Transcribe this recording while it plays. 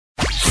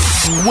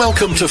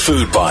Welcome to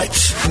Food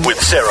Bites with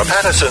Sarah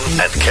Patterson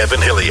and Kevin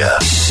Hillier.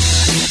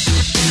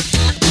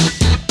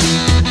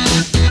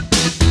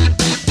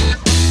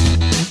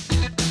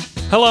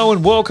 Hello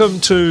and welcome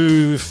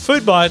to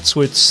Food Bites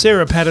with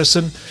Sarah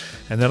Patterson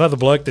and that other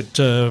bloke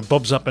that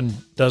bobs up and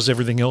does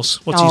everything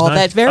else. What's his name?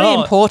 That very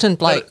important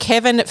bloke,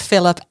 Kevin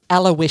Philip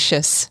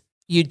Aloysius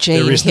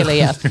Eugene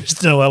Hillier. There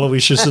is no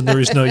Aloysius and there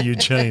is no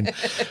Eugene.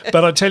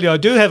 But I tell you, I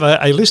do have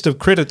a list of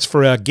credits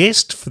for our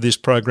guest for this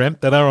program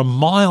that are a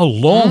mile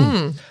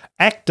long.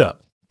 Actor,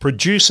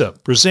 producer,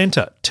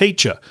 presenter,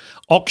 teacher,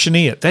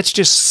 auctioneer. That's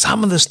just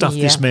some of the stuff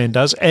this man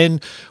does.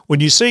 And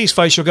when you see his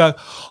face, you'll go,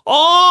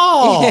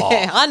 oh!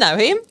 Yeah, I know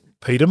him.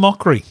 Peter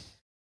Mockery.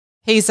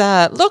 He's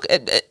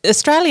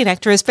Australian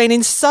actor, has been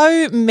in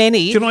so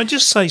many. Can I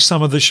just say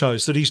some of the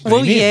shows that he's been in?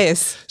 Well,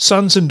 yes.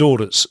 Sons and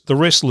Daughters, The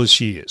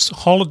Restless Years,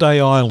 Holiday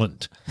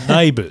Island,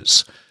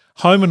 Neighbours,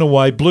 Home and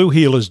Away, Blue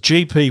Heelers,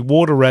 GP,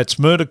 Water Rats,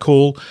 Murder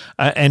Call,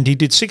 and he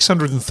did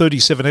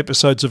 637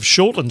 episodes of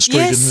Shortland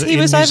Street in New Zealand. Yes, he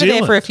was over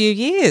there for a few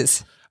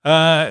years.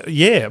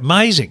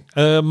 Amazing.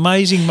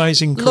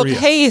 Amazing career. Look,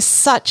 he is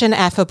such an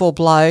affable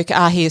bloke.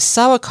 He is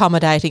so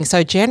accommodating,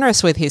 so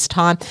generous with his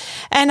time.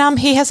 And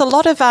he has a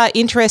lot of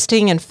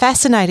interesting and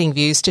fascinating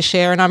views to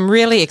share, and I'm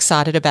really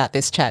excited about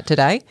this chat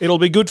today. It'll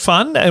be good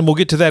fun, and we'll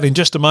get to that in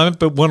just a moment,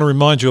 but want to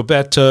remind you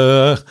about,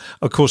 of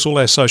course, all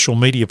our social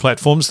media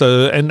platforms.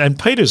 And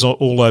Peter's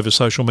all over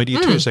social media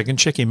too, so I can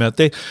check him out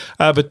there.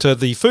 But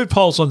the food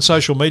polls on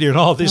social media,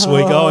 and this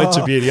week, it's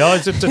a beauty.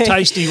 It's a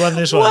tasty one,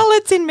 this one. Well,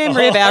 it's in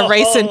memory of our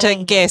recent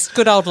guest,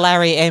 good old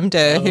Larry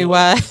Emder, who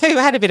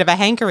had a bit of a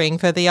hankering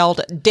for the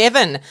old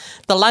Devon,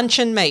 the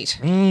luncheon meat.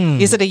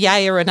 Is it a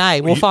yay or a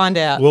nay? We'll find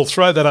out. We'll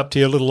throw that up to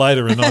you a little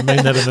later, and I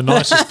mean that in the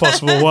nicest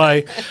possible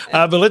way.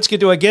 But let's get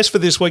to our guest for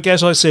this week.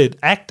 As I said,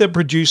 actor,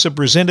 producer,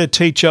 presenter,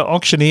 teacher,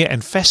 auctioneer,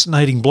 and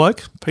fascinating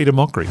bloke, Peter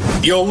Mockery.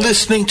 You're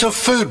listening to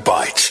Food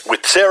Bites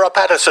with Sarah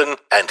Patterson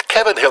and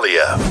Kevin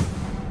Hillier.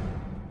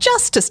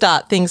 Just to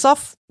start things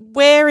off,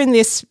 where in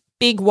this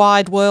big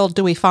wide world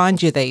do we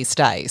find you these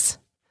days?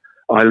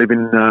 I live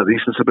in the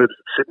eastern suburbs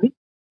of Sydney.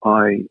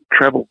 I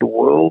travelled the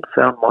world,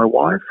 found my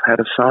wife, had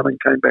a son and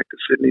came back to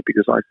Sydney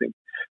because I think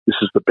this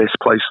is the best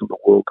place in the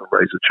world to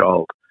raise a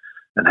child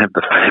and have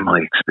the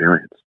family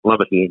experience.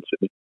 Love it here in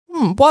Sydney.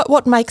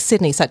 What makes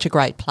Sydney such a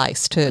great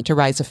place to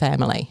raise a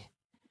family?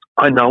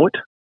 I know it.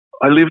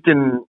 I lived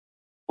in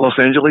Los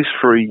Angeles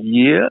for a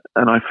year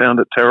and I found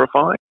it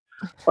terrifying.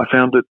 I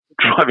found it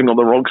driving on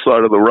the wrong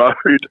side of the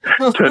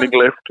road, turning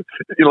left.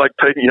 You're like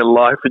taking your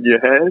life in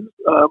your hands.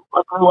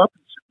 I grew up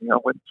in Sydney. I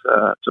went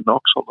to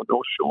Knox on the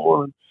North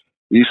Shore, and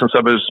the eastern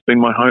suburbs has been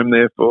my home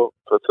there for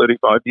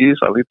 35 years.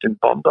 I lived in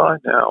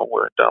Bondi. Now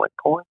we're at Darling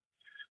Point.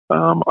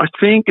 I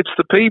think it's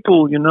the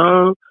people,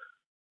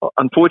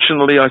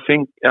 Unfortunately, I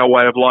think our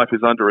way of life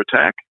is under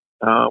attack,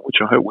 which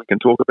I hope we can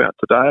talk about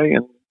today.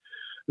 And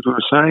as we were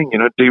saying,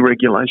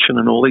 deregulation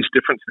and all these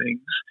different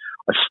things.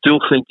 I still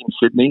think in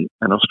Sydney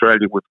and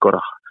Australia we've got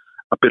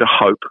a bit of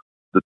hope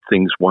that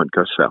things won't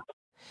go south.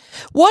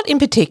 What in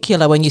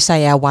particular, when you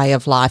say our way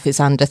of life is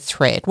under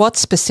threat, what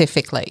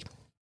specifically?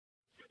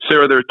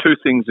 Sarah, there are two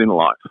things in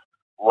life,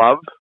 love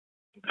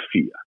and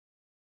fear.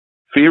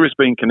 Fear is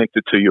being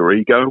connected to your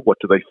ego. What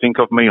do they think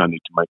of me? I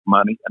need to make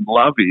money. And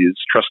love is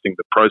trusting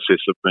the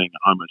process of being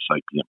a Homo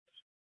sapien.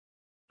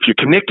 If you're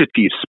connected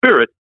to your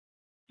spirit,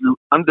 you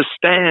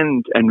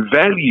understand and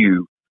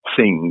value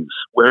things.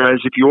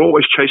 Whereas if you're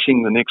always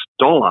chasing the next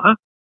dollar,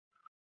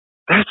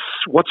 that's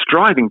what's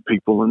driving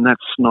people, and that's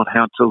not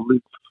how to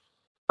live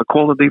a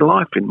quality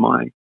life in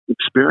my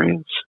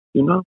experience.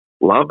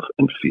 Love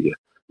and fear.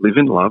 Live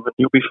in love and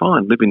you'll be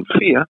fine. Live in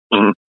fear,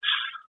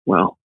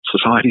 well,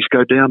 societies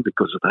go down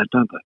because of that,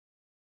 don't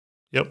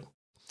they? Yep.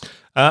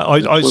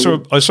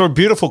 I saw a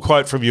beautiful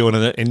quote from you in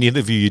an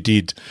interview you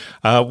did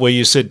where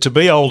you said, to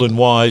be old and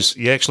wise,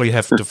 you actually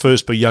have to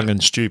first be young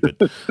and stupid.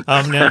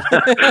 Now,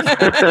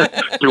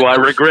 do I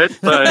regret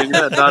saying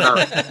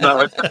that? No,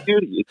 it's a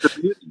beauty. It's a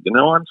beauty.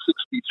 I'm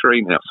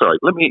 63 now. Sorry,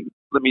 let me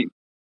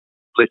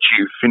let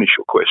you finish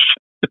your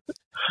question.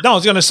 No, I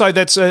was going to say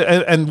that's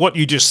and what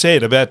you just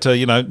said about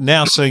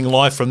now seeing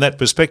life from that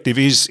perspective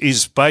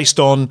is based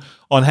on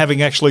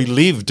having actually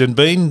lived and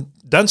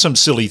done some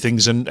silly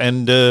things and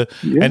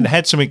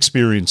had some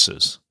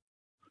experiences.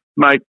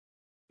 Mate,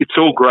 it's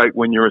all great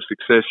when you're a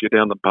success. You're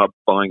down the pub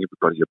buying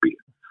everybody a beer.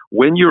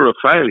 When you're a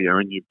failure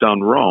and you've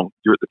done wrong,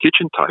 you're at the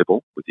kitchen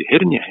table with your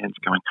head in your hands,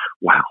 going,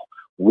 "Wow,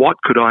 what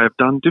could I have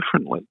done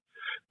differently?"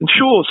 And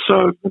sure,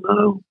 so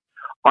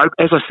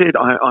as I said,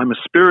 I'm a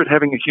spirit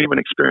having a human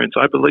experience.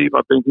 I believe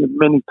I've been here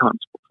many times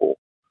before,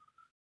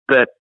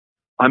 that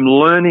I'm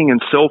learning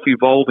and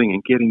self-evolving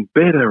and getting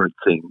better at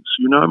things.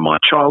 My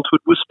childhood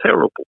was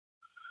terrible.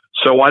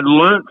 So I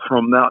learned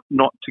from that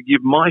not to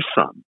give my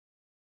son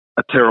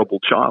a terrible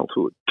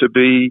childhood, to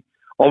be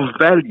of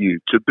value,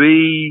 to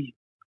be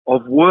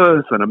of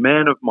worth and a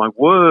man of my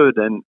word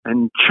and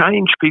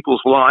change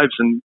people's lives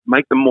and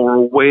make them more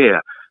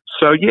aware.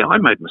 So, yeah, I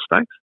made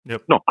mistakes.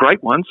 Yep. Not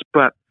great ones,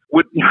 but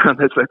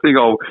that's the thing.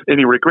 Oh,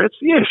 any regrets?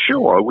 Yeah,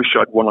 sure. I wish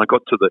when I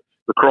got to the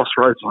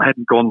crossroads, I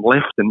hadn't gone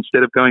left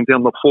instead of going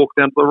down the fork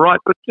down to the right.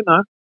 But,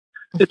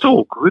 it's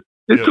all good.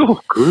 It's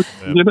all good,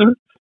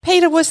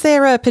 Peter, was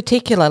there a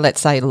particular, let's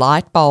say,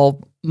 light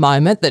bulb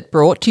moment that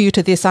brought you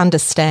to this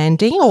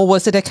understanding, or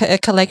was it a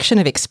collection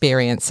of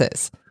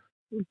experiences?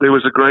 There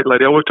was a great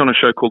lady. I worked on a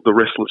show called The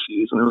Restless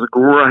Years, and there was a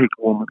great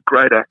woman,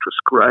 great actress,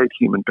 great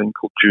human being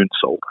called June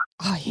Salter.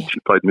 Oh, yeah. She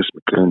played Miss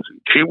Mackenzie.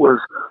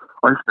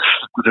 I used to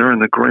sit with her in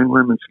the green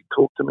room and she'd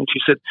talk to me. She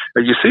said,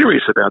 "Are you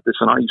serious about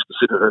this?" And I used to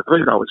sit at her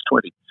feet. I was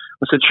 20.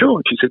 I said, "Sure."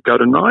 And she said, "Go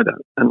to NIDA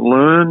and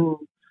learn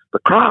the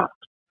craft."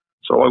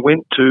 So I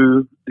went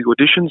to the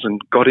auditions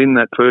and got in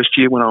that first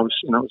year when I was,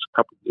 it was a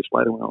couple of years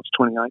later when I was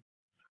 28.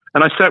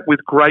 And I sat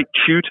with great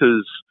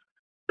tutors,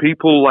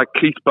 people like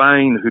Keith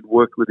Bain, who'd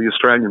worked with the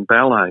Australian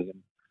Ballet,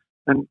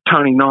 and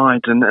Tony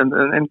Knight,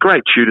 and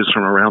great tutors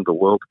from around the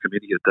world,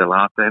 Commedia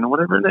dell'arte and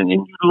whatever. And then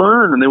you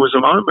learn. And there was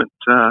a moment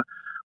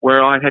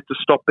where I had to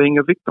stop being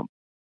a victim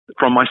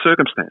from my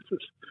circumstances.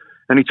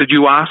 And he said,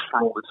 "You asked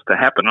for all this to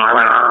happen." And I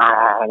went,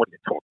 "Oh, what are you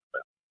talking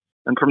about?"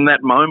 And from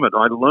that moment,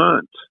 I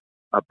learned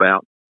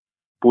about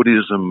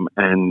Buddhism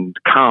and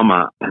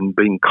karma and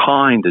being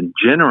kind and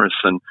generous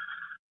and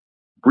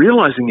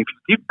realizing if you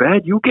give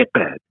bad, you'll get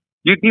bad.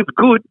 You give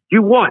good,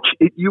 you watch,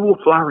 you will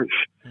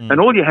flourish. And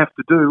all you have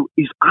to do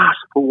is ask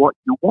for what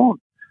you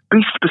want.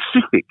 Be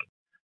specific.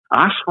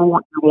 Ask for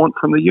what you want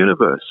from the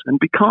universe and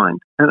be kind,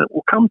 and it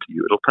will come to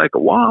you. It'll take a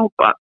while,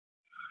 but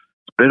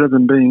it's better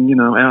than being,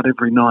 out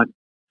every night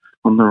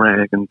on the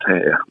rag and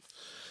tear.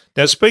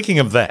 Now, speaking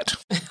of that,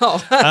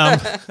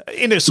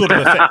 in a sort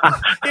of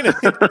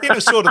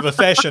a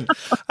fashion,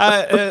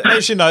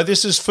 as you know,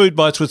 this is Food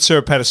Bites with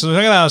Sarah Patterson. I'm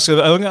going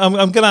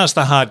to ask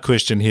the hard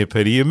question here,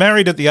 Peter. You're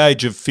married at the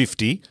age of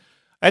 50.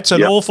 That's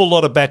an awful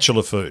lot of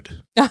bachelor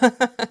food. You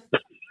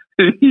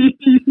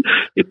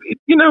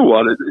know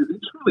what?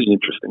 It's really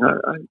interesting.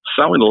 I'm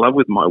so in love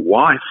with my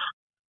wife.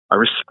 I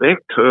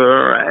respect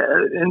her,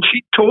 and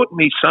she taught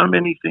me so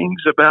many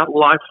things about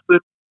life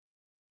that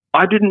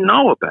I didn't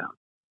know about,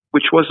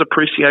 which was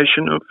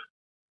appreciation of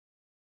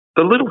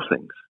the little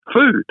things,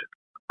 food,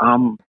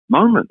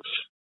 moments,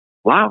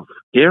 love,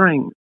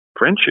 caring,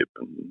 friendship,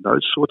 and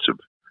those sorts of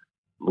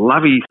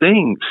lovey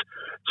things.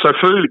 So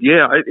food,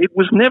 it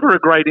was never a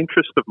great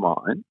interest of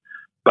mine.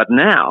 But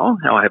now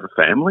I have a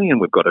family and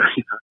we've got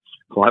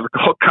 5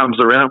 o'clock comes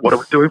around, what are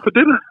we doing for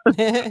dinner?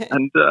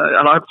 and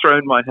I've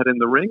thrown my hat in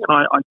the ring,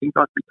 and I think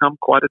I've become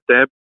quite a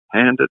dab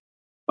hand at.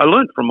 I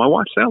learned from my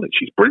wife, Sally.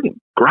 She's brilliant.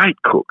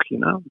 Great cook,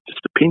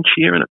 just a pinch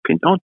here and a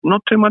pinch,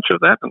 not too much of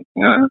that, and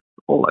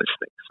all those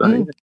things.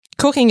 So,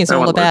 Cooking is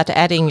all about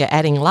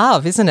adding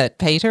love, isn't it,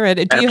 Peter?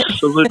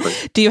 Absolutely.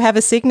 Do you have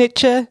a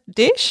signature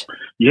dish?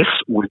 Yes,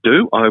 we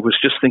do. I was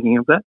just thinking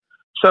of that.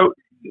 So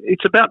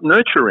it's about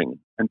nurturing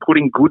and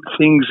putting good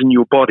things in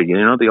your body.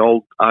 The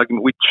old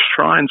argument, we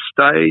try and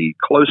stay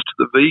close to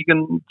the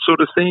vegan sort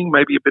of thing,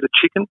 maybe a bit of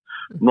chicken,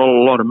 not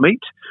a lot of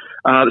meat.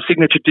 The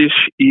signature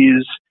dish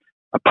is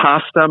a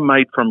pasta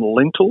made from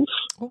lentils,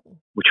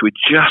 which we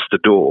just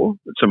adore.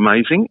 It's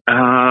amazing.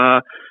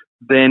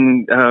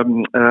 Then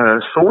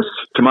sauce,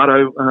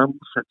 tomato,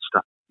 what's that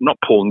stuff? Not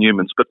Paul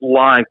Newman's, but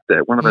like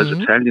that, one of those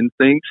Italian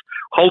things.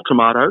 Whole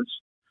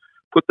tomatoes.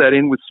 Put that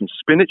in with some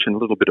spinach and a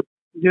little bit of,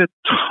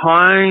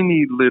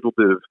 tiny little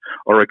bit of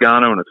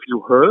oregano and a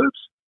few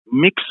herbs.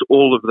 Mix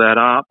all of that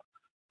up.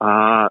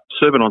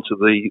 Serve it onto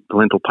the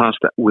lentil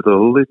pasta with a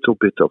little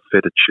bit of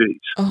feta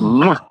cheese.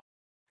 Oh.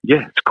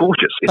 Yeah, it's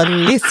gorgeous.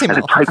 Bellissimo. And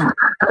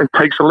it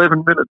takes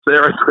 11 minutes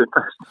there.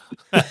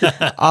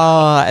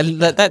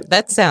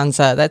 That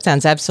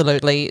sounds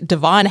absolutely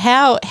divine.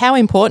 How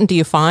important do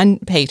you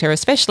find, Peter,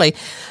 especially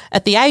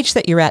at the age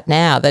that you're at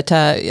now, that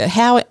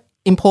how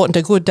important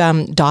are good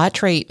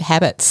dietary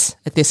habits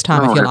at this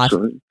time of your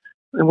absolutely.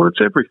 life? Well,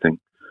 it's everything.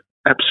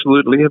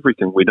 Absolutely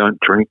everything. We don't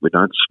drink, we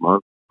don't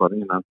smoke. But,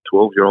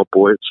 12-year-old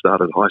boy that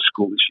started high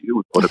school this year,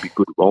 we've got to be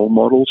good role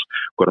models.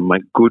 We've got to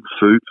make good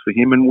food for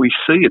him, and we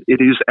see it.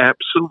 It is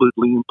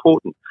absolutely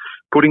important.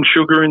 Putting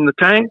sugar in the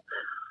tank,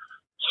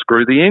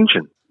 screw the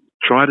engine.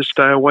 Try to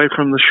stay away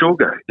from the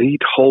sugar.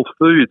 Eat whole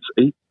foods.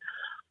 Eat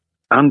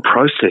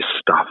unprocessed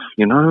stuff,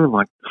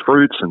 like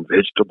fruits and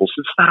vegetables.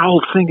 It's that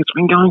whole thing. It's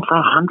been going for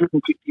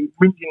 150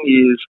 million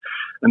years,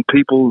 and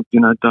people,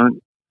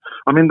 don't.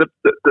 I mean,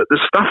 the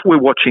stuff we're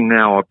watching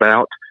now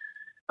about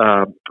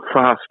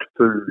fast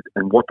food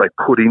and what they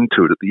put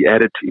into it, the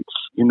additives,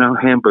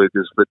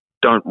 hamburgers that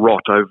don't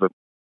rot over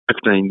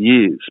 15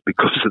 years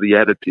because of the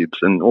additives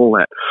and all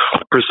that,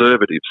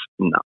 preservatives.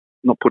 No,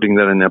 not putting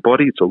that in our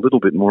body. It's a little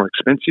bit more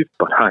expensive,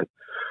 but hey,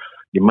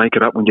 you make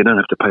it up when you don't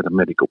have to pay the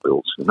medical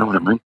bills. You know what I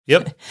mean?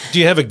 Yep. Do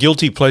you have a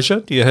guilty pleasure?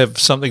 Do you have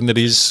something that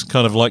is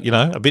kind of like,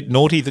 a bit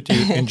naughty that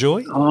you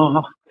enjoy?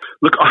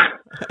 Look,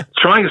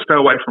 trying to stay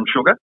away from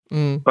sugar,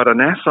 but an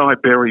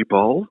acai berry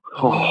bowl,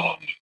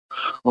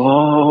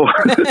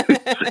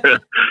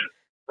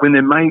 when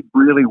they're made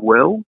really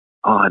well,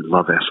 I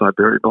love acai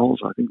berry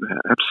bowls. I think they're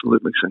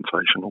absolutely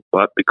sensational.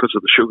 But because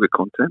of the sugar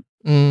content,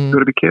 you've got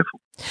to be careful.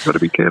 You've got to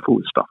be careful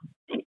with stuff.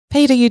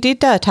 Peter, you did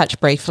touch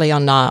briefly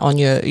on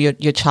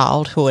your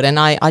childhood, and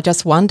I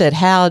just wondered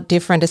how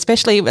different,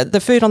 especially the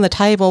food on the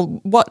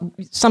table, what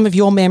some of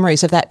your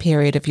memories of that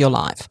period of your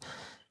life.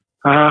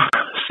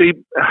 See,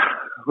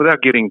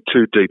 without getting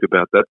too deep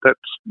about that, that's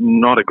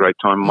not a great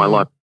time in my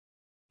life.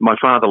 My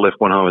father left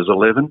when I was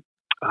 11.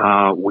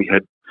 I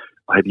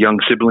had young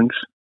siblings,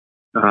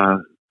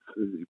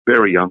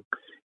 very young,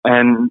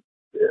 and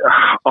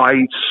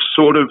I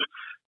sort of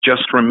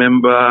just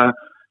remember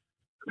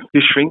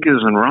fish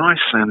fingers and rice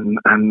and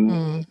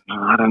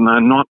I don't know,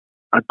 not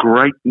a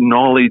great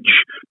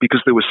knowledge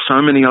because there were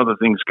so many other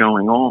things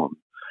going on.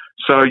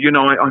 So,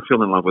 I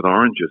fell in love with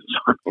oranges.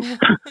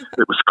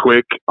 It was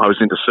quick. I was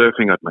into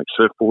surfing. I'd make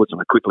surfboards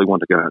and I quickly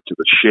wanted to go out to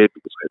the shed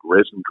because I had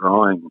resin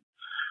drying,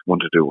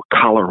 wanted to do a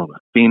colour on a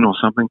fin or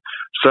something.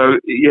 So,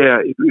 yeah,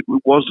 it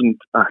wasn't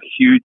a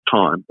huge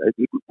time.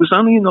 It was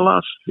only in the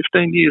last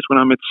 15 years when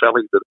I met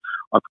Sally that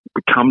I've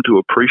become to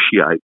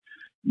appreciate,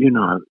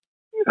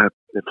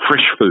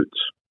 fresh foods,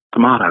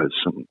 tomatoes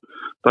and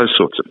those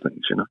sorts of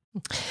things,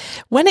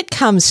 When it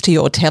comes to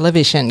your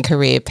television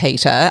career,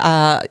 Peter,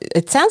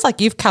 it sounds like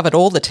you've covered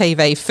all the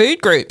TV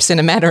food groups in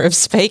a manner of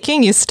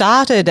speaking. You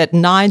started at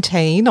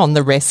 19 on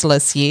The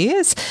Restless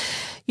Years.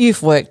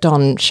 You've worked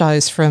on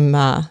shows from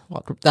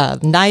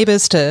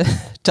Neighbours to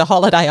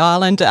Holiday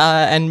Island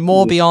and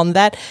more beyond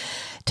that.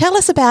 Tell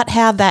us about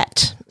how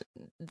that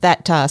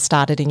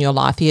started in your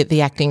life,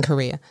 the acting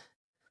career.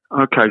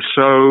 Okay,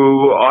 so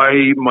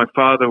my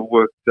father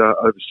worked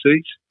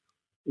overseas.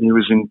 He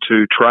was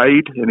into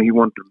trade and he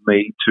wanted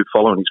me to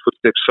follow in his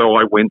footsteps. So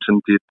I went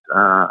and did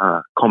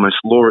commerce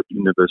law at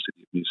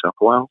University of New South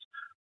Wales.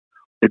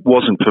 It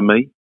wasn't for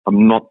me.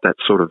 I'm not that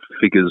sort of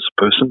figures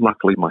person.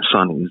 Luckily, my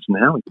son is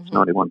now. He's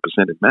 91%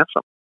 in maths.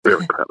 I'm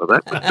very proud of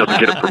that. Doesn't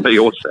get it from me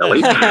or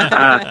Sally.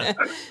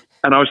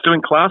 And I was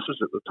doing classes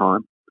at the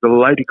time with a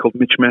lady called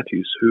Mitch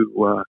Matthews,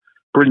 who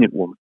brilliant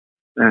woman.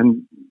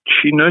 And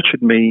she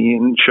nurtured me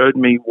and showed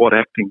me what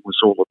acting was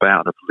all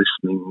about, of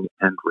listening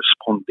and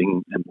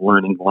responding and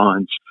learning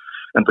lines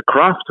and the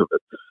craft of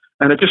it.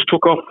 And it just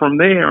took off from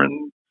there.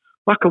 And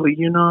luckily,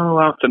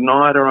 after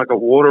NIDA, I got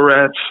Water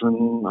Rats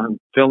and I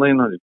fell in.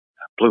 I did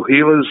Blue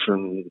Healers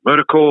and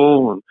Murder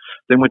Call, and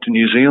then went to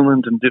New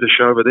Zealand and did a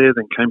show over there,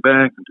 then came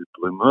back and did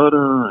Blue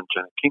Murder and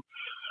Janet King.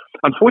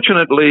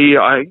 Unfortunately,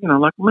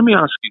 let me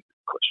ask you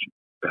a question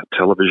about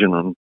television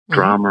and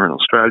drama in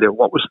Australia.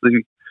 What was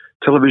the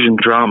television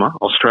drama,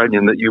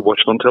 Australian, that you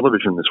watched on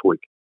television this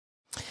week?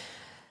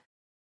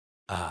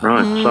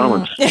 Right,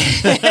 silence.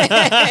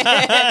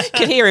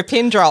 Could hear a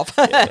pin drop.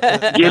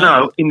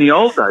 In the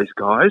old days,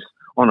 guys,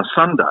 on a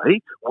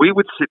Sunday, we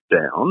would sit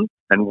down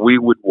and we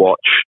would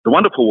watch The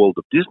Wonderful World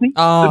of Disney,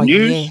 the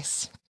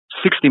news,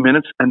 60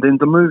 Minutes, and then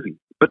the movie.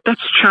 But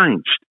that's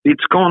changed.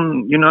 It's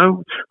gone,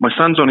 my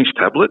son's on his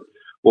tablet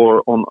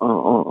or on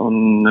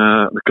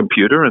the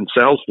computer, and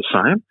Sal's the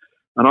same.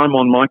 And I'm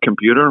on my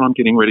computer and I'm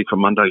getting ready for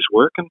Monday's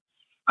work. And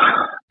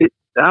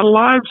our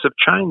lives have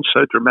changed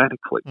so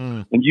dramatically.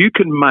 And you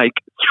can make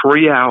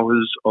 3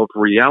 hours of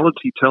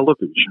reality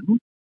television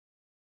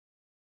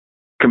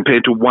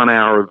compared to 1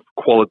 hour of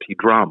quality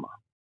drama,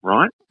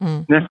 right?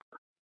 Now,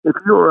 if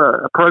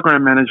you're a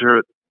program manager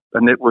at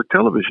a network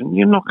television,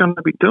 you're not going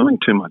to be doing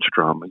too much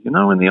drama. In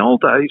the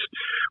old days,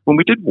 when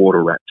we did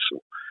Water Rats,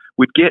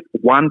 we'd get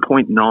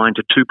 1.9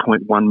 to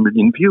 2.1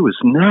 million viewers.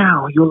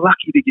 Now you're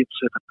lucky to get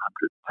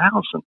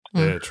 700,000.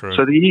 Yeah, true.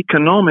 So the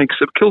economics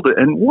have killed it.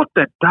 And what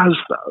that does,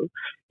 though,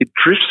 it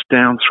drifts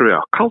down through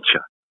our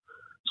culture.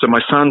 So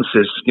my son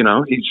says,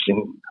 he's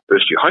in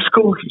first year high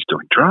school, he's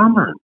doing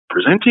drama and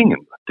presenting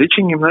and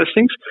teaching him those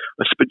things.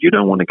 I said, but you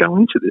don't want to go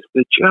into this.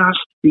 There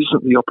just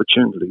isn't the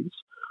opportunities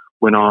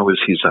when I was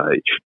his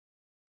age.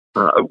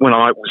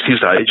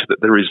 That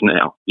there is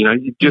now.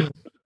 You just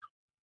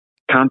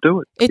can't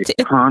do it.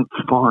 You can't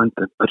find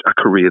a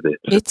career there.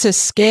 It's a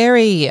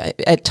scary,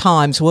 at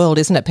times, world,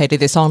 isn't it, Peter?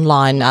 This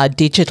online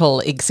digital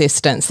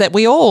existence that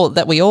we all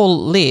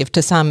live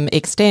to some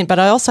extent. But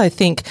I also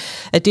think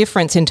a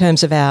difference in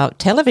terms of our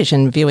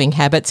television viewing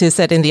habits is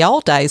that in the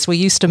old days we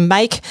used to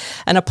make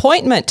an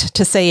appointment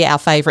to see our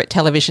favourite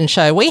television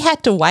show. We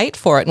had to wait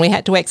for it and we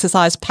had to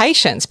exercise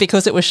patience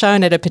because it was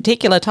shown at a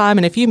particular time,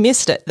 and if you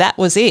missed it, that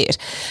was it.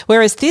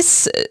 Whereas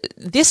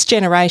this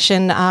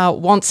generation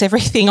wants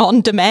everything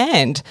on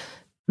demand.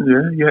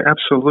 Yeah,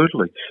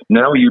 absolutely.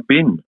 Now you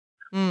binge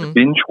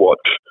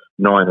watch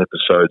 9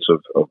 episodes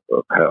of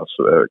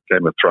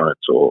Game of Thrones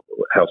or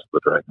House of the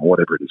Dragon,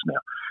 whatever it is now.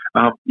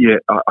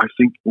 I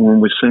think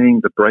when we're seeing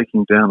the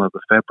breaking down of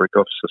the fabric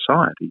of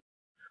society,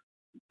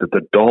 that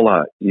the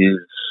dollar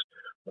is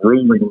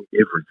ruling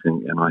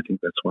everything, and I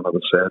think that's one of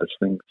the saddest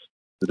things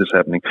that is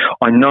happening.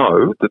 I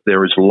know that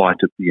there is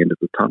light at the end of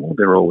the tunnel.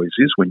 There always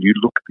is. When you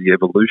look at the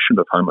evolution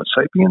of Homo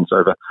sapiens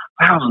over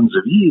thousands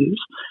of years,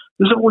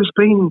 there's always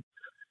been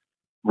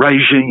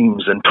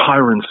regimes and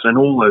tyrants and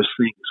all those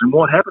things. And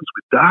what happens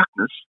with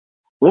darkness,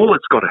 all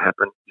that's got to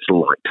happen is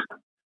light.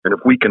 And if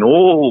we can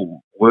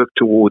all work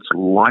towards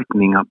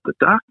lightening up the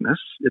darkness,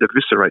 it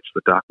eviscerates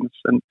the darkness,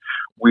 and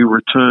we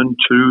return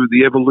to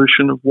the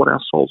evolution of what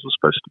our souls are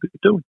supposed to be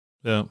doing.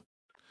 Yeah.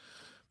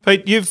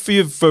 Pete, you've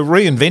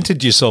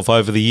reinvented yourself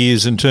over the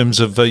years in terms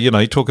of, you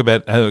talk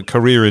about a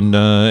career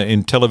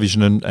in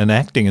television and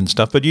acting and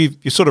stuff, but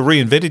you sort of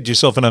reinvented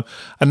yourself in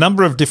a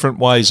number of different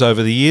ways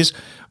over the years,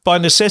 by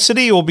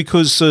necessity or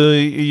because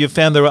you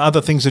found there were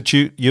other things that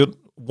you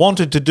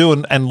wanted to do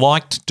and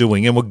liked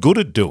doing and were good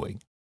at doing?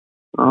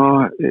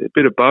 Oh, a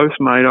bit of both,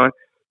 mate.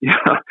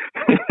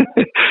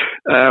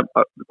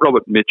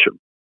 Robert Mitchum,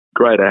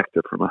 great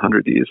actor from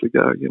 100 years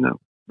ago,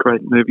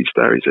 great movie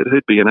star. He said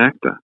he'd be an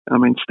actor. I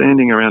mean,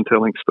 standing around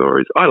telling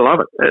stories. I love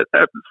it.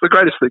 It's the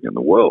greatest thing in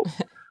the world.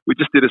 We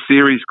just did a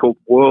series called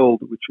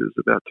World, which is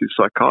about two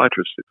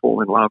psychiatrists who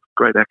fall in love.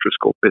 Great actress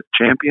called Beth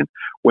Champion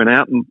went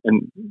out and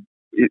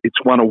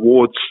it's won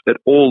awards at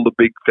all the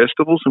big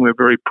festivals, and we're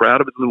very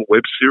proud of it. It's a little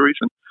web series,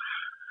 and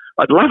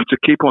I'd love to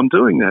keep on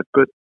doing that.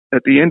 But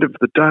at the end of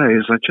the day,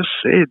 as I just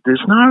said,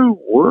 there's no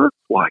work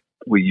like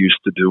we used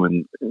to do.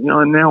 And,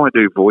 now I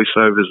do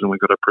voiceovers, and we've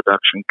got a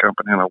production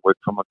company, and I work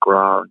for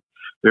McGrath in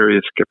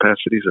various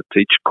capacities. I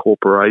teach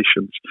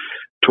corporations,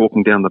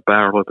 talking down the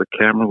barrel of the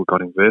camera. We've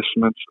got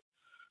investments.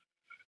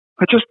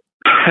 I just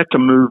had to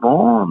move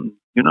on.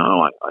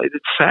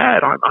 It's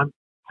sad.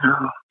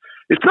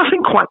 It's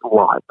nothing quite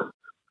like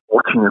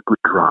watching a good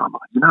drama,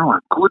 a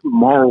good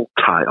moral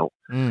tale.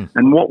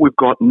 And what we've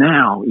got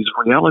now is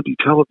reality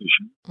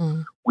television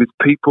with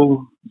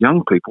people,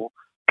 young people,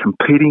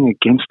 competing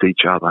against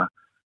each other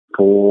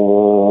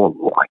for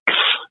likes.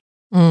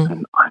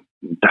 And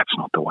that's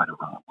not the way to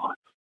run a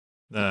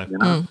life.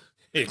 No.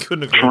 It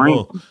couldn't have been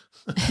more.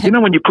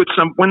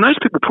 When those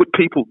people put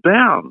people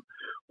down,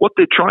 what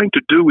they're trying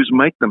to do is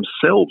make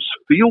themselves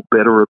feel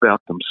better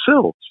about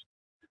themselves.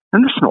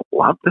 And that's not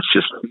love, that's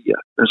just fear.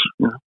 As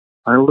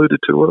I alluded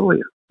to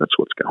earlier. That's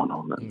what's going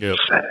on.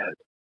 It's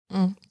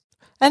sad.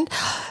 And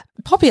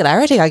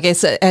popularity, I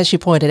guess, as you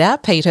pointed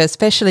out, Peter,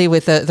 especially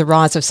with the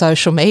rise of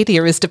social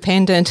media, is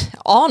dependent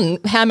on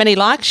how many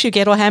likes you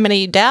get or how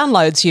many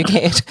downloads you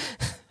get.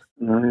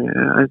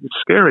 Yeah, it's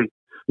scary.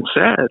 It's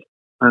sad.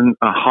 And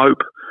I hope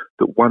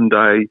that one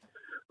day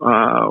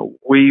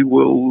we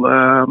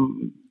will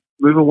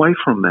move away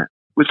from that.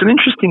 It was an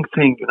interesting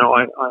thing.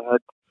 I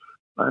had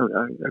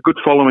a good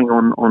following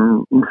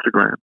on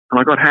Instagram, and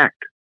I got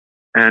hacked,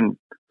 and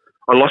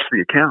I lost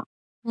the account.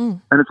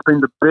 And it's been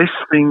the best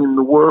thing in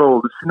the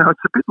world. It's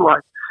a bit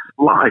like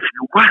life.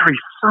 You worry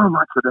so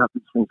much about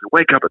these things. You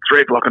wake up at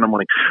 3 o'clock in the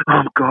morning.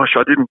 Oh gosh,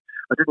 I didn't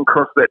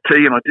cross that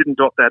T and I didn't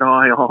dot that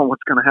I. Oh,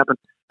 what's going to happen?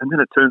 And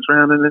then it turns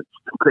around and it's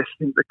the best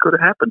thing that could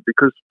have happened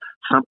because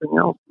something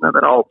else.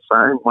 That old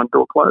saying, one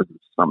door closes,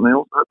 something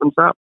else opens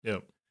up.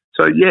 Yep.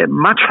 So yeah,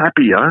 much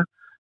happier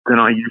than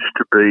I used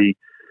to be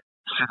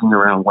sitting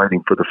around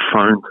waiting for the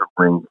phone to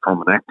ring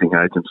from an acting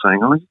agent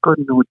saying, oh, you've got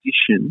an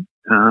audition,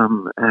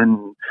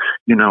 and,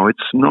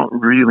 it's not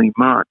really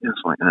much.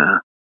 It's like,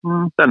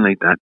 don't need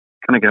that.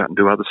 Going to go out and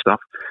do other stuff.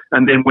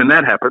 And then when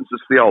that happens,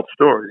 it's the old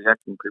story. The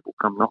acting people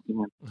come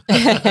knocking in.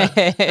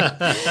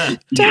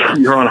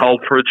 You're on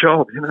hold for a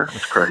job,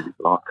 It's crazy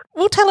life.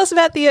 Well, tell us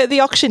about the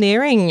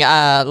auctioneering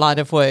line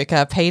of work,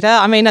 Peter.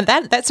 I mean,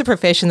 that's a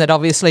profession that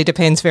obviously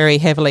depends very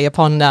heavily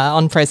upon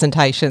on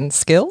presentation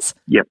skills.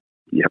 Yep.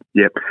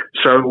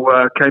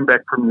 So came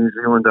back from New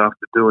Zealand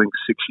after doing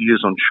 6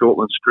 years on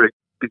Shortland Street,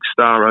 big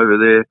star over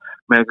there,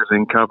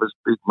 magazine covers,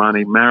 big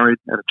money, married,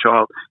 had a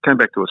child, came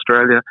back to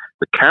Australia.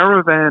 The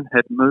caravan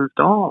had moved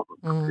on.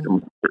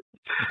 And,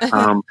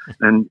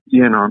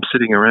 I'm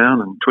sitting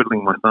around and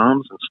twiddling my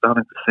thumbs and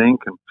starting to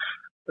think. And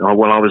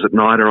while I was at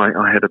NIDA,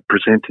 I had a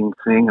presenting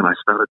thing, and I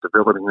started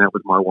developing that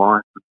with my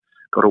wife.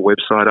 Got a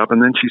website up,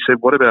 and then she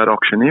said, what about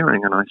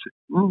auctioneering? And I said,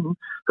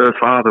 her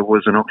father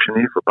was an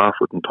auctioneer for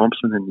Barfoot and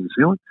Thompson in New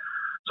Zealand.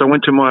 So I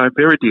went to my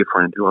very dear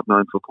friend who I've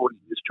known for 40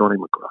 years, Johnny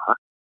McGrath,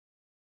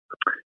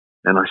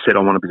 and I said, I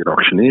want to be an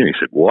auctioneer. He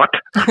said, what?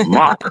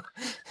 Mop.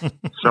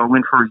 So I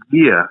went for a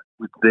year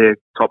with their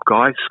top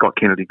guy, Scott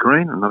Kennedy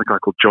Green, another guy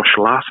called Josh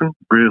Larson,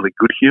 really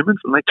good humans,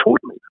 and they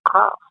taught me the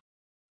craft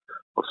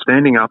of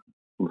standing up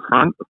in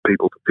front of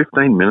people for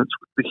 15 minutes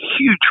with the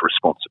huge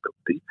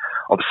responsibility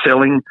of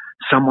selling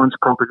someone's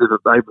property that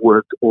they've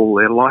worked all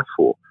their life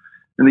for.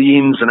 And the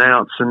ins and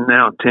outs, and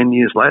now 10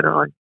 years later,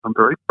 I'm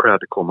very proud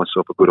to call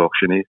myself a good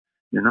auctioneer.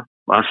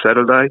 Last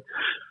Saturday,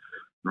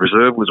 the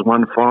reserve was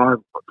 1.5,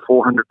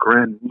 400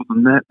 grand more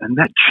than that, and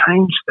that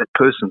changed that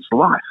person's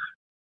life.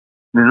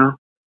 Wow.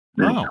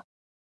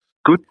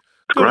 Good.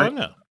 It's Good great. on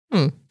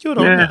you. Good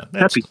on you.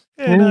 Happy.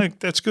 No,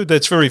 that's good.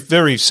 That's very,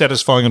 very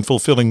satisfying and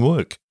fulfilling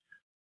work.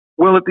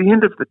 Well, at the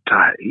end of the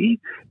day,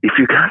 if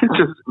you're going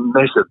to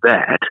measure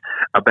that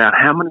about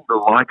how many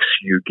likes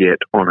you get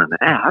on an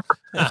app,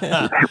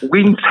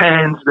 wins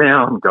hands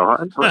down,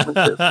 guys.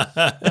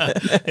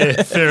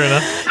 Yeah, fair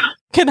enough.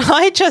 Can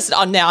I just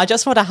now? I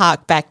just want to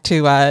hark back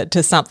to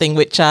something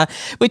which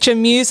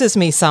amuses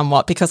me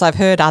somewhat, because I've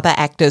heard other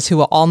actors who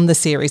were on the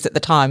series at the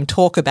time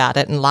talk about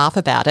it and laugh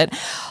about it.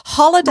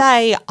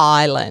 Holiday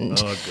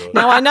Island. Oh, God.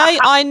 Now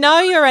I know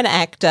you're an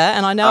actor,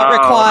 and I know it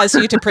requires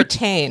you to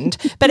pretend.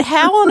 But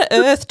how on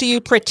earth do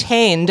you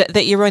pretend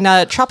that you're in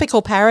a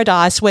tropical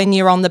paradise when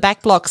you're on the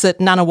back blocks at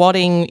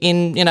Nunawading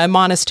in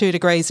 -2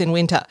 degrees in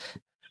winter?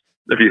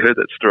 Have you heard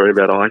that story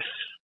about ice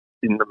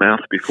in the mouth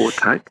before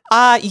take?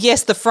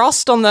 Yes, the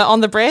frost on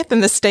the breath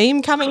and the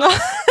steam coming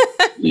off.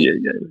 Yeah,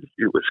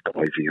 it was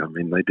crazy. I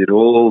mean, they did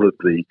all of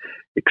the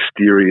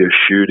exterior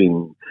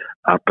shooting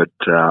up at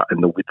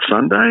in the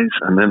Whitsundays,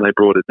 and then they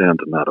brought it down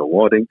to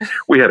Nunawading.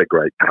 We had a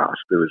great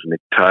cast. There was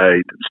Nick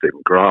Tate and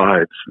Stephen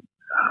Grives,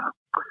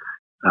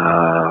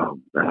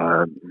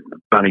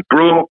 Bunny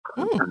Brooke,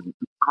 and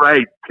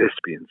great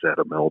thespians out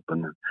of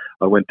Melbourne.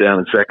 I went down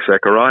and Zach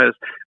Zacharias.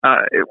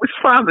 It was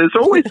fun. There's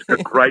always a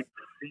great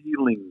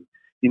feeling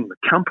in the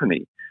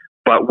company.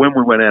 But when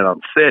we went out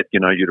on set,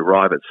 you'd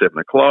arrive at 7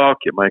 o'clock,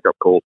 your makeup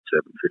called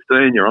at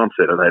 7:15, you're on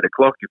set at 8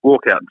 o'clock, you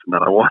walk out into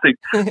Nunawading,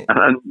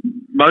 and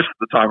most of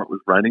the time it was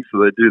raining, so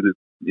they do the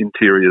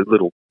interior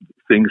little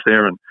things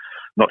there and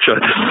not show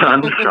the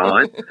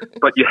sunshine.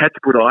 But you had to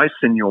put ice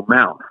in your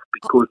mouth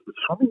because the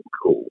swimming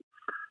pool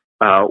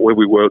where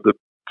we were, the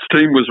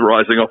steam was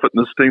rising off it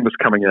and the steam was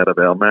coming out of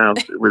our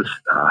mouths. It was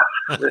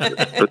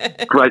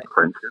great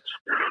friendships.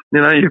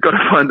 You've got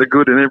to find the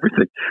good in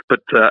everything.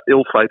 But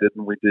ill-fated,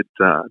 and we did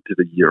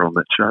a year on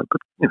that show.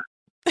 But,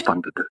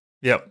 fun to do.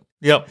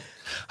 Yep.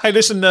 Hey,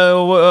 listen,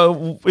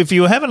 if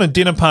you're having a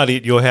dinner party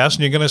at your house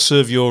and you're going to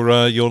serve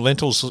your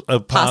lentils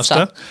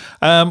pasta,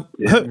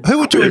 who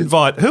would you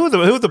invite? Who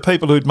are the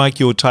people who'd make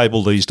your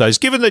table these days,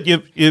 given that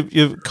you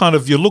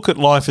your look at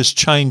life has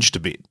changed a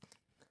bit?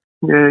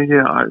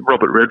 Yeah.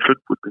 Robert Redford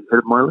would be head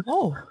of my list.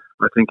 Oh.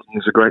 I think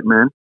he's a great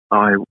man.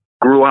 I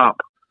grew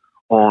up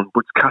on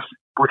Butch Cassidy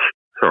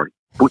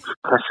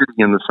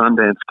and the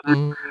Sundance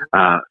Kid,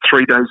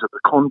 3 Days at the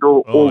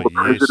Condor, All the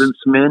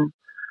President's Men.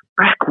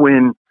 Back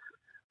when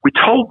we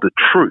told the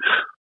truth.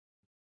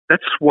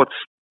 That's what's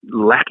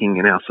lacking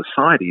in our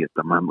society at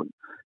the moment.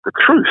 The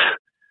truth.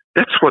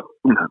 That's what,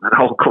 that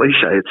whole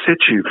cliche, it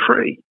sets you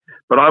free.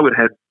 But I would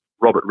have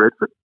Robert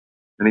Redford,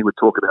 and he would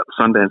talk about the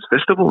Sundance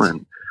Festival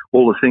and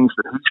all the things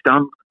that he's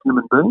done for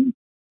human beings.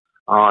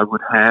 I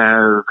would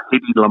have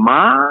Hedy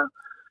Lamarr,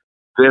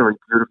 very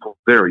beautiful,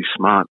 very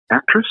smart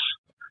actress.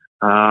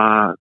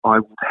 I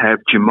would have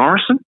Jim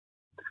Morrison,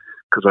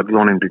 because I'd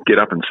want him to get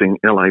up and sing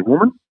LA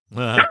Woman,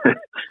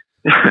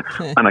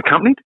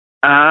 unaccompanied.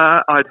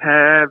 I'd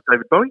have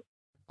David Bowie,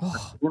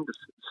 him to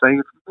say a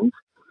few things.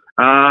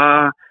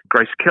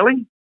 Grace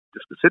Kelly,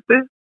 just to sit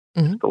there,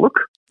 just to look.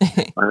 I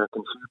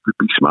reckon she would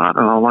be smart,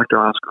 and I'd like to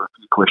ask her a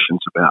few questions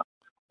about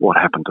what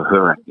happened to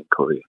her acting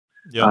career.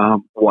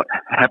 Yep. What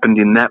happened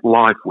in that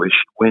life where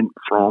she went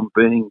from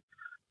being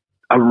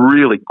a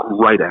really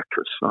great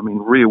actress. I mean,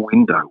 Rear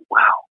Window,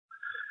 wow.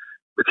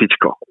 With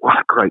Hitchcock, what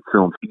a great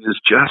film. He is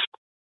just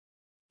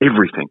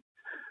everything.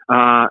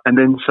 And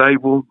then say,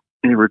 well,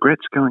 any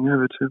regrets going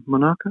over to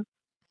Monaco?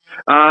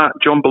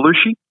 John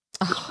Belushi,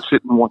 just to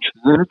sit and watch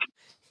the energy.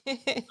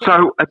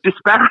 So a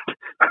disparate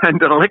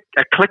and an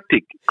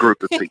eclectic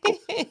group of people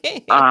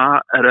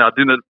at our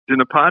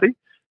dinner party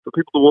for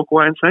people to walk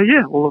away and say,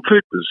 yeah, well, the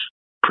food was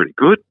pretty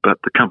good, but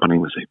the company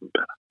was even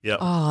better. Yep.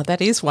 Oh,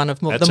 that is one of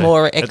the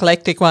more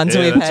eclectic ones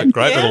we've had.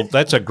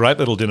 That's a great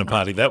little dinner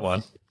party, that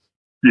one.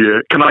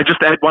 Yeah. Can I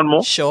just add one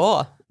more?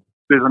 Sure.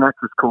 There's an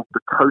actress called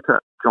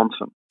Dakota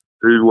Johnson,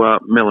 who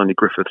Melanie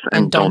Griffith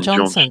and Don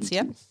Johnson's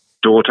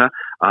daughter.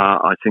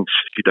 I think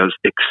she does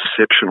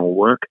exceptional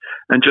work.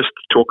 And just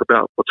talk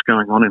about what's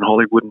going on in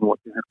Hollywood and what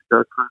you have to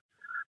go through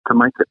to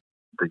make it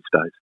these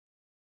days.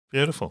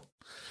 Beautiful.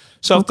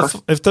 So,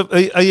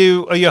 are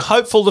you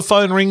hopeful the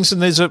phone rings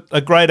and there's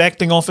a great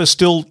acting offer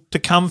still to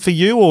come for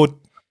you, or?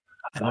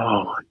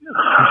 Oh,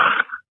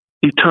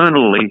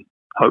 eternally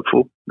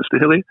hopeful, Mr.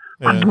 Hillier.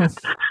 Yeah.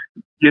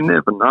 You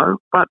never know.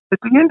 But at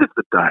the end of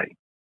the day,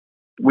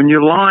 when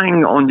you're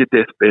lying on your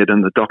deathbed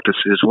and the doctor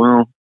says,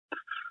 well,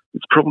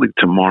 it's probably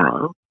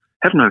tomorrow,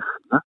 have no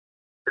fear,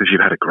 because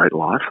you've had a great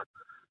life.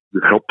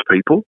 You've helped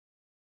people.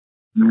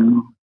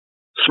 You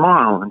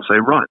smile and say,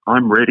 right,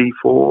 I'm ready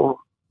for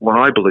what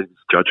I believe is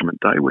Judgment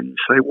Day, where you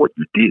say what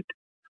you did.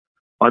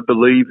 I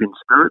believe in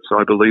spirits.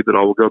 I believe that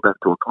I will go back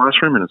to a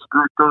classroom and a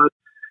spirit guide.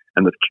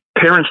 And the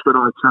parents that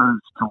I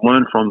chose to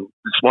learn from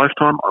this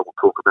lifetime, I will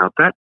talk about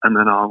that, and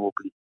then I will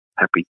be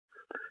happy.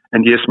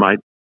 And yes, mate,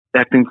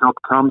 acting job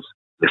comes,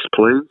 yes,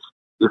 please.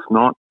 If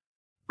not,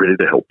 ready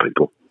to help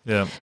people.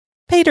 Yeah.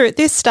 Peter, at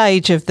this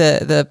stage of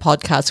the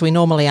podcast, we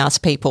normally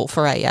ask people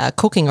for a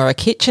cooking or a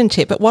kitchen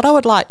tip. But what I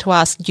would like to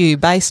ask you,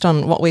 based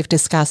on what we've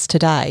discussed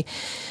today,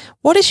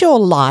 what is your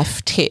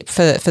life tip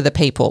for the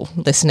people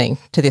listening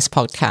to this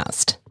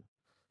podcast?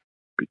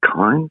 Be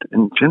kind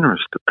and generous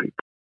to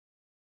people.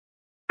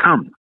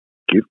 Come,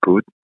 give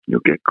good, you'll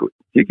get good.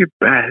 You give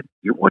bad,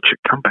 you watch it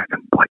come back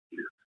and bite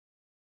you.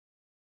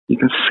 You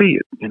can see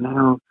it,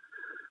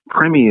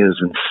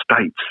 premiers and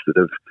states that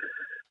have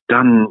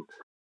done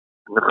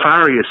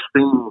nefarious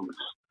things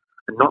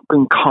and not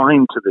been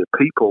kind to their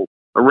people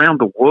around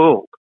the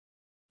world,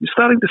 you're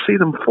starting to see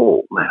them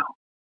fall now.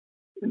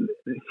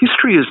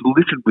 History is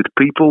littered with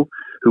people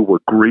who were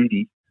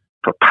greedy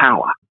for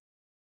power.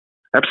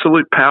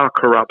 Absolute power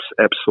corrupts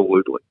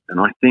absolutely. And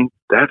I think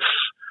that's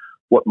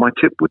what my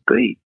tip would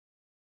be.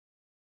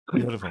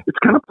 Beautiful. It's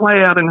going to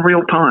play out in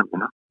real time, you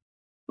know.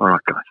 All right,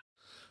 guys.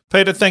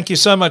 Peter, thank you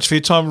so much for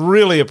your time.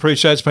 Really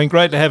appreciate it. It's been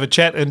great to have a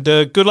chat, and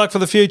good luck for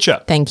the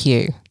future. Thank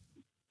you.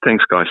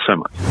 Thanks, guys, so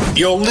much.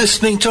 You're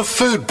listening to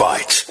Food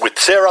Bites with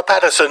Sarah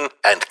Patterson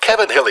and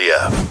Kevin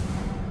Hillier.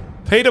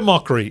 Peter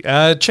Mockery,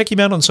 check him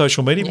out on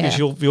social media because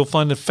Yeah. you'll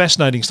find the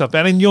fascinating stuff.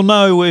 And you'll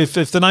know if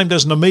the name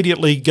doesn't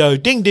immediately go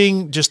ding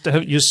ding, just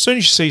as soon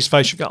as you see his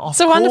face, you go, oh, It's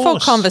a wonderful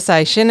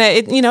conversation.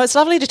 It's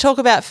lovely to talk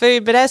about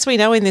food, but as we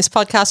know in this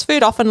podcast,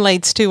 food often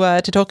leads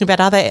to talking about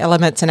other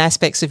elements and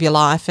aspects of your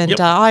life, and Yep.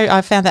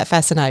 I found that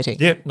fascinating.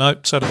 Yeah, no,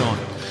 so did I.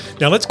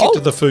 Now let's get to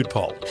the food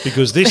poll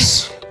because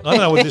this, I don't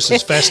know whether this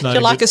is Do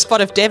fascinating. you like a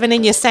spot of Devon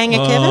in your sanger,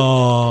 Kevin?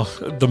 Oh,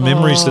 the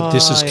memories that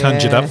this has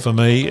conjured yeah. up for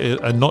me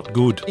are not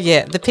good.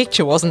 Yeah, the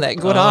picture wasn't that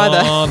good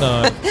either. Oh,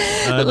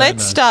 no.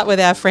 Let's start with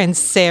our friend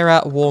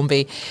Sarah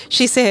Warmby.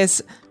 She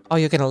says, oh,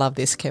 you're going to love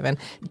this, Kevin.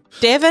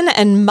 Devon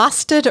and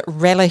mustard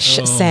relish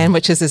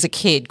sandwiches as a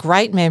kid.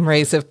 Great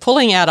memories of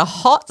pulling out a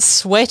hot,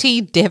 sweaty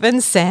Devon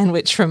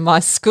sandwich from my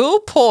school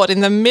port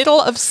in the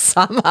middle of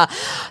summer.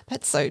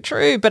 That's so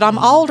true. But I'm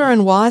older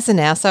and wiser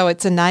now, so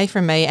it's a nay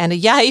from me and a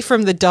yay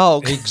from the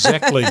dog.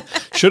 Exactly.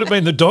 Should have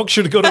been the dog,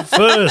 should have got it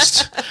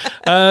first.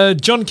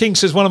 John King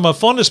says, one of my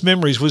fondest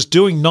memories was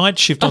doing night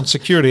shift on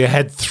security. I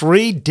had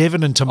 3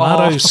 Devon and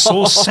tomato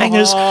sauce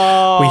sangers.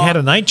 We had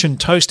an ancient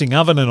toasting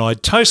oven and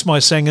I'd toast my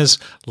sangers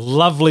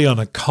lovely on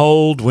a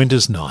cold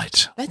winter's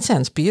night. That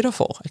sounds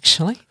beautiful,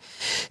 actually.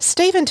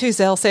 Stephen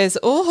Tuzel says,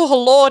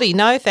 oh, lordy,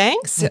 no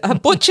thanks. A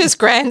butcher's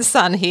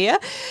grandson here.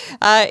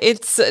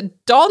 It's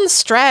Don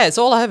Straz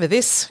all over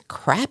this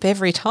crap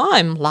every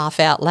time.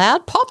 Laugh out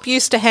loud. Pop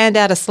used to hand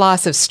out a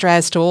slice of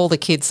Straz to all the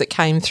kids that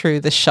came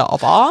through the shop.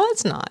 Oh,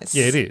 that's nice.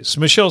 Yeah, it is.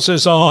 Michelle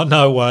says, oh,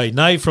 no way.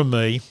 Nay from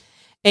me.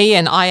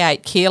 Ian, I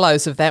ate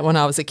kilos of that when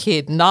I was a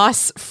kid.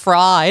 Nice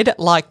fried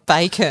like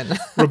bacon.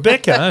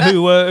 Rebecca,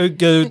 who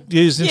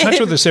is in touch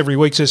with us every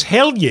week, says,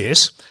 hell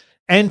yes.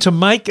 And to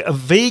make a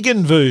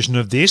vegan version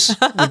of this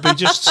would be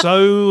just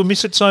so,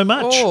 miss it so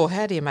much. Oh,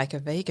 how do you make a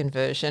vegan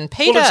version?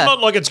 Peter, Well, it's not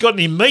like it's got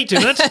any meat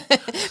in it.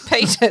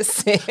 Peter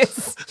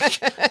says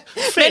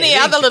many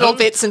other little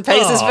bits and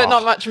pieces, but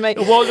not much meat.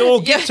 Well,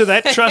 we'll get to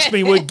that. Trust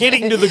me, we're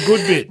getting to the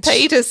good bits.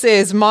 Peter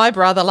says, my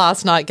brother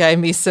last night gave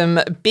me some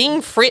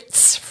Bing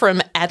Fritz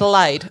from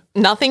Adelaide.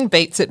 Nothing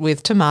beats it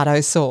with tomato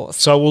sauce.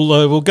 So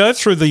we'll go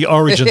through the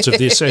origins of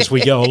this as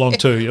we go along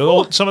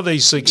too. Some of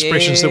these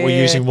expressions that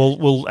we're using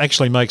will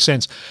actually make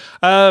sense.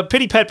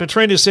 Pity Pat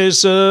Petrina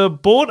says,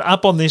 brought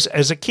up on this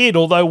as a kid,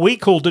 although we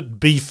called it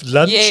beef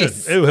luncheon.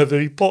 Yes. Oh, how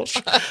very posh.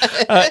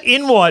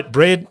 In white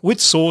bread with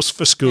sauce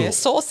for school. Yeah,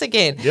 sauce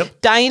again.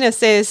 Yep. Dana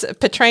says,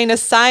 Petrina,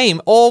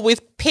 same, or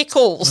with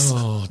pickles.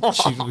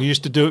 We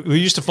used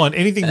to find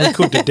anything we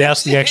could to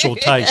douse the actual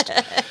taste.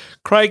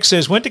 Craig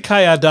says, went to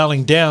KR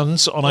Darling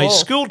Downs on a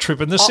school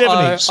trip in the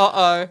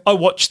 70s. I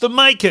watched them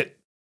make it.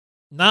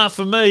 Nah,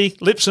 for me,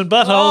 lips and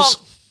buttholes.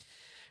 Oh.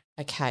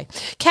 Okay.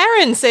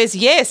 Karen says,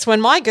 yes,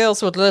 when my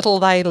girls were little,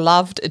 they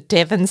loved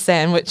Devon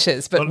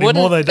sandwiches, but Not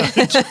anymore, they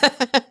don't.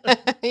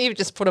 You've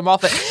just put them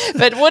off it.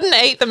 But wouldn't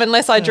eat them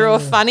unless I drew a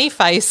funny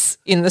face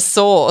in the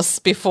sauce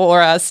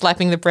before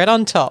slapping the bread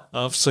on top.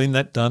 I've seen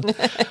that done.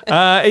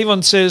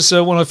 Yvonne says,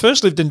 when I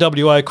first lived in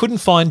WA, I couldn't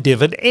find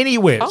Devon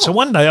anywhere. So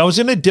one day I was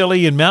in a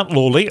deli in Mount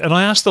Lawley and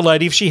I asked the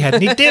lady if she had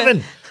any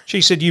Devon.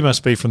 She said, you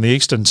must be from the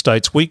eastern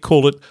states. We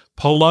call it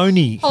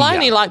polony.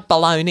 Polony here. like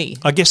bologna.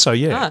 I guess so,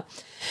 yeah. Ah.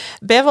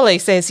 Beverly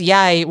says,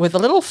 yay, with a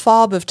little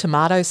fob of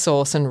tomato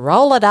sauce and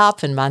roll it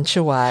up and munch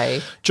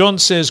away. John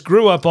says,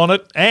 grew up on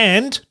it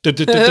and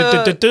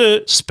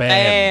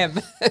spam.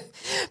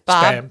 Bam.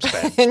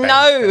 Spam.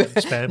 No.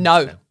 Spam.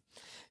 No. Spam.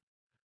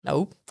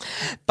 No.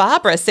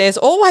 Barbara says,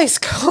 always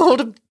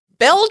called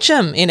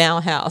Belgium in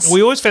our house.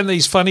 We always found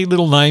these funny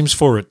little names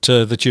for it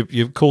that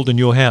you've called in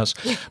your house.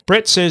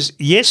 Brett says,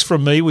 yes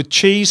from me with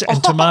cheese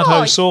and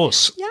tomato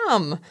sauce.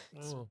 Yum.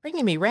 It's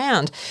bringing me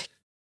round.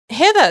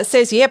 Heather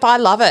says, yep, I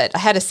love it. I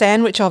had a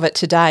sandwich of it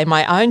today.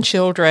 My own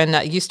children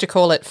used to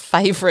call it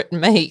favourite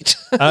meat.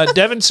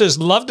 Davin says,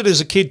 loved it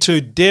as a kid too.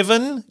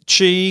 Devon,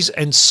 cheese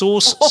and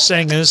sauce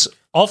sangers,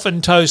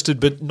 often toasted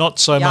but not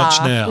so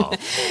much now.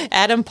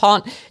 Adam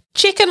Pont,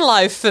 chicken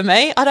loaf for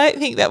me. I don't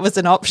think that was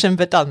an option,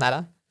 but doesn't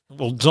matter.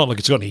 Well, it's not like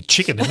it's got any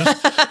chicken in it.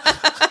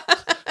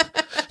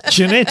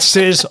 Jeanette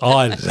says,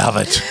 I love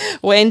it.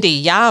 Wendy,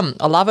 yum.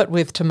 I love it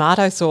with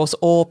tomato sauce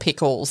or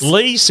pickles.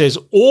 Lee says,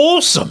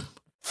 awesome.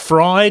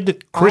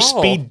 Fried,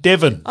 crispy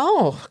Devon.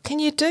 Oh, can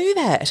you do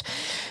that?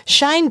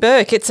 Shane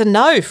Burke, it's a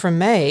no from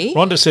me.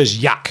 Rhonda says,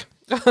 yuck.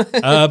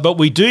 But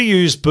we do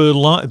use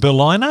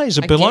Berliner. Is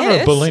it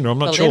Berliner or Berliner? I'm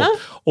not Berliner? sure.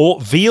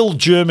 Or veal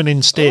German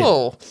instead.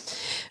 Oh,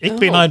 Ich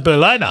bin ein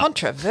Berliner.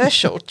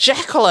 controversial.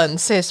 Jacqueline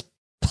says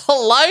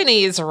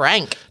Polony is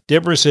rank.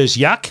 Deborah says,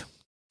 yuck,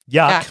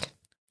 yuck,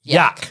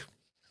 yuck.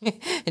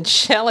 And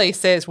Shelley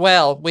says,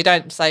 well, we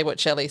don't say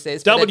what Shelley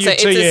says, but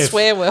it's a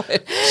swear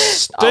word.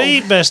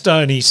 Steve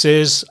Mastoni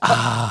says,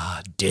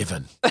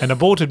 Devon, an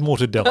aborted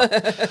mortadella.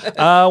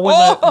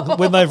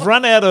 When they've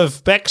run out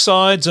of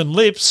backsides and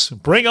lips,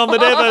 bring on the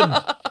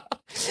Devon.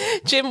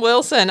 Jim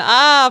Wilson, please.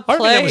 I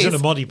reckon that was in a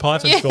Monty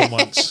Python film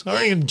once. I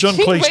reckon John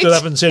Cleese stood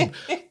up and said,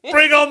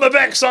 bring on the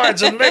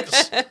backsides and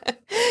lips.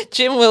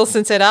 Jim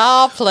Wilson said,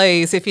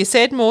 please, if you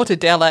said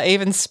mortadella,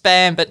 even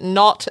spam, but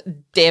not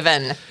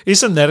Devon.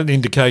 Isn't that an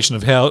indication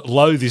of how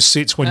low this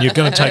sits when you're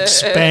going to take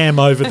spam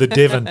over the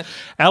Devon?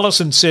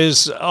 Alison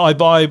says,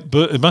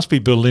 it must be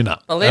Berliner.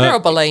 Berliner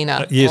or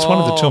Berliner? Yeah, it's one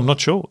of the two, I'm not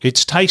sure.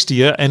 It's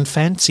tastier and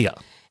fancier.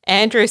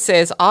 Andrew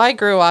says, I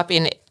grew up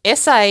in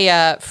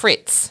SA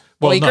Fritz.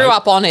 Well, he grew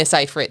up on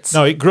SA Fritz.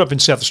 No, he grew up in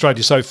South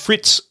Australia. So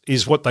Fritz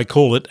is what they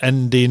call it,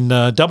 and in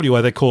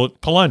WA they call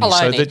it Polony.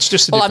 So that's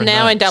just a different I'm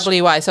now names.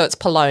 in WA, so it's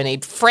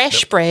Polony.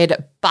 Fresh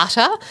bread,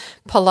 butter,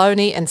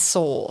 Polony and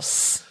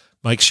sauce.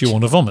 Makes you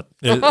want to vomit.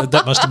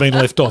 That must have been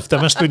left off.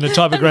 That must have been a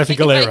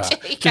typographical error.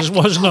 Just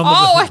wasn't on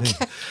the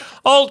Okay.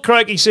 Old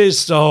Croaky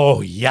says,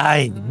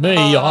 yay me,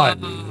 I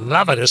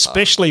love it,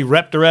 especially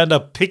wrapped around a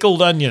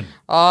pickled onion.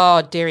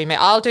 Oh, dearie me.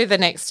 I'll do the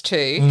next two.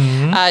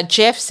 Mm-hmm.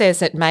 Jeff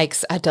says it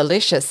makes a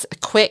delicious,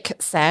 quick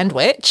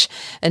sandwich.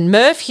 And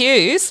Merv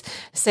Hughes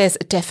says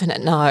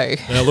definite no.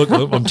 Now, look,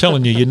 I'm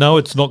telling you,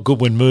 it's not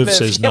good when Merv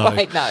says no.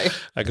 Wait, no.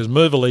 Because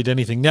Merv will eat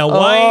anything. Now,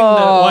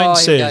 Wayne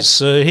says,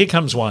 here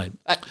comes Wayne.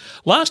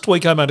 Last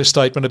week I made a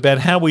statement about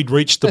how we'd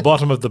reached the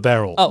bottom of the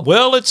barrel.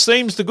 Well, it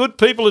seems the good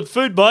people at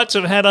Food Bites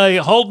have had a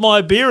hold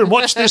my beer and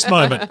watch this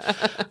moment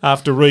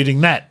after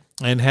reading that,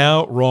 and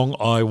how wrong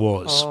I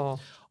was.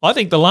 I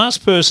think the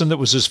last person that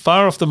was as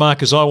far off the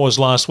mark as I was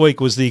last week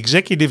was the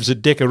executives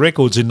at Decca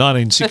Records in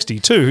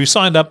 1962 who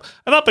signed up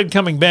an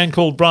up-and-coming band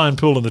called Brian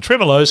Poole and the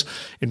Tremolos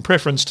in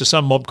preference to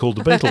some mob called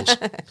the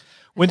Beatles.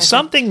 When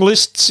something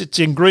lists its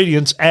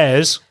ingredients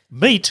as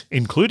meat,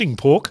 including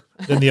pork,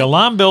 then the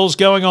alarm bells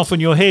going off in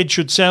your head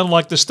should sound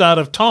like The Start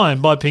of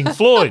Time by Pink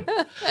Floyd.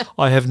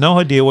 I have no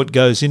idea what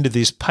goes into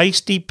this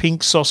pasty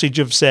pink sausage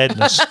of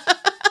sadness.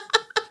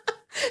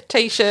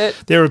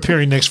 T-shirt. They're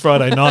appearing next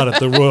Friday night at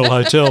the Royal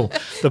Hotel,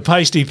 the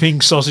pasty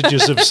pink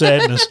sausages of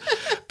sadness.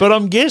 But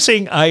I'm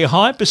guessing a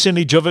high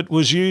percentage of it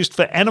was used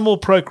for animal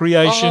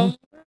procreation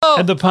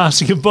and the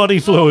passing of body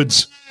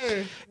fluids.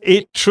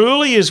 It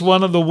truly is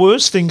one of the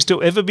worst things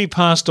to ever be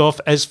passed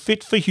off as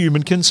fit for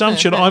human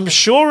consumption. I'm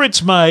sure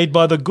it's made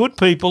by the good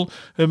people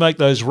who make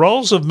those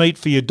rolls of meat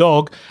for your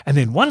dog, and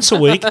then once a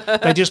week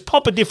they just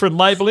pop a different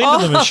label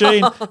into the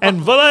machine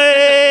and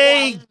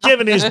voila,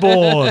 Devon is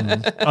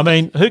born. I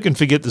mean, who can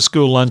forget the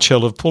school lunch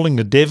hell of pulling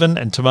a Devon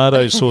and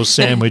tomato sauce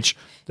sandwich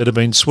that had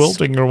been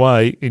sweltering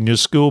away in your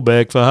school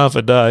bag for half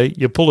a day,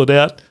 you pull it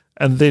out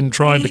and then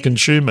trying to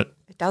consume it.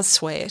 It does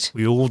sweat.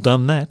 We all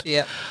done that.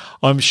 Yeah.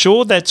 I'm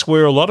sure that's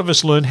where a lot of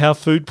us learn how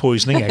food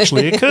poisoning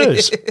actually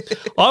occurs.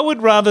 I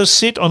would rather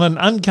sit on an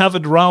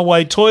uncovered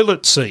railway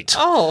toilet seat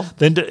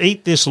than to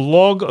eat this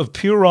log of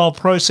puerile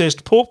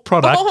processed pork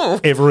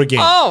product ever again.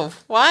 Oh,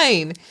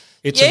 Wayne.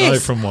 It's a no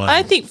from Wayne.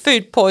 I think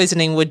food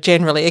poisoning would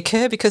generally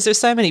occur because there's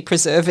so many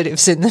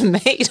preservatives in the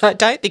meat. I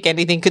don't think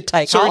anything could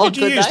take hold. Sorry, did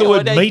you use the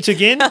word meat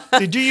again?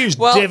 Did you use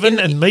Devon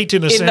and meat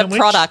in a sandwich? In the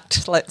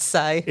product, let's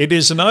say. It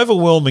is an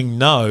overwhelming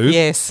no,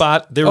 yes,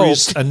 but there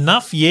is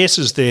enough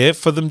yeses there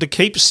for them to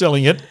keep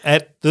selling it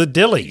at the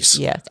delis.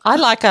 Yeah. I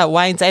like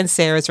Wayne's and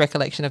Sarah's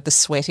recollection of the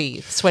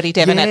sweaty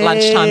Devon at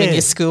lunchtime in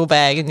your school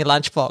bag and your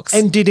lunchbox.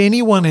 And did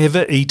anyone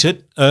ever eat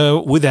it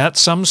without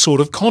some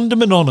sort of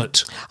condiment on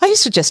it? I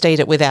used to just eat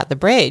it without the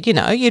bread.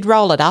 You'd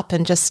roll it up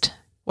and just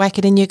whack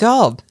it in your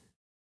gob.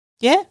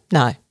 Yeah?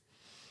 No.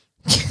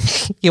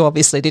 You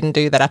obviously didn't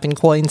do that up in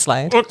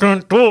Queensland. I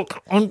can't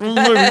talk. No,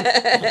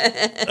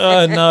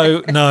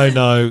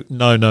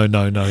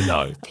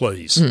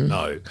 please,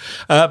 no.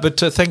 But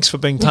thanks for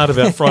being part of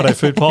our Friday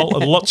Food Poll.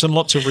 Lots and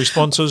lots of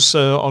responses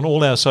on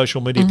all our social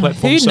media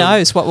platforms. Who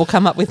knows what we'll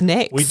come up with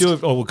next? We do.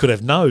 We could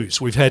have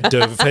nose. We've had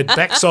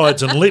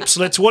backsides and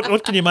lips.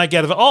 What can you make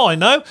out of it? Oh, I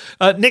know.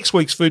 Next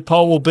week's Food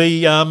Poll will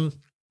be.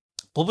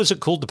 What was it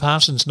called? The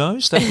Parson's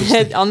Nose? That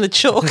was on the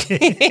chalk.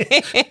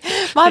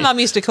 My mum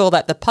used to call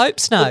that the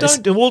Pope's nose.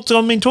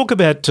 Talk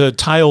about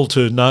tail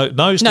to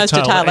nose to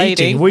tail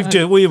eating.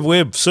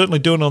 We're certainly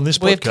doing it on this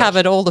podcast. We've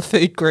covered all the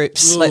food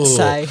groups, let's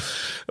say.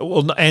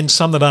 Well, and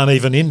some that aren't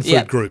even in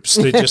food groups.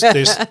 They're just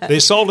they're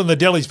sold in the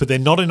delis, but they're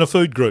not in a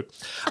food group.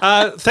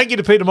 Thank you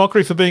to Peter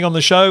Mockery for being on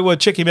the show.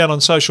 Check him out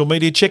on social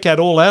media. Check out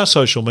all our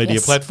social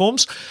media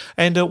platforms,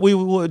 and we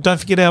will, don't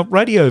forget our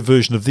radio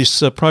version of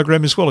this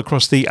program as well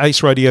across the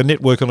Ace Radio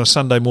Network on a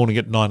Sunday morning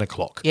at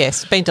 9:00.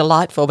 Yes, it's been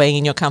delightful being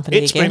in your company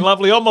again. It's been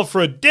lovely. I'm off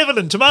for a Devon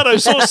and tomato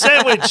sauce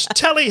sandwich.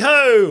 Tally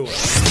ho!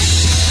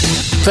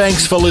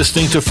 Thanks for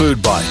listening to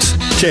Food Bites.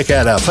 Check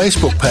out our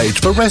Facebook page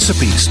for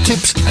recipes,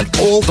 tips, and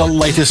all the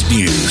latest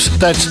news.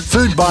 That's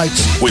Food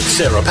Bites with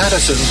Sarah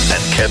Patterson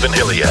and Kevin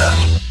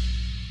Hillier.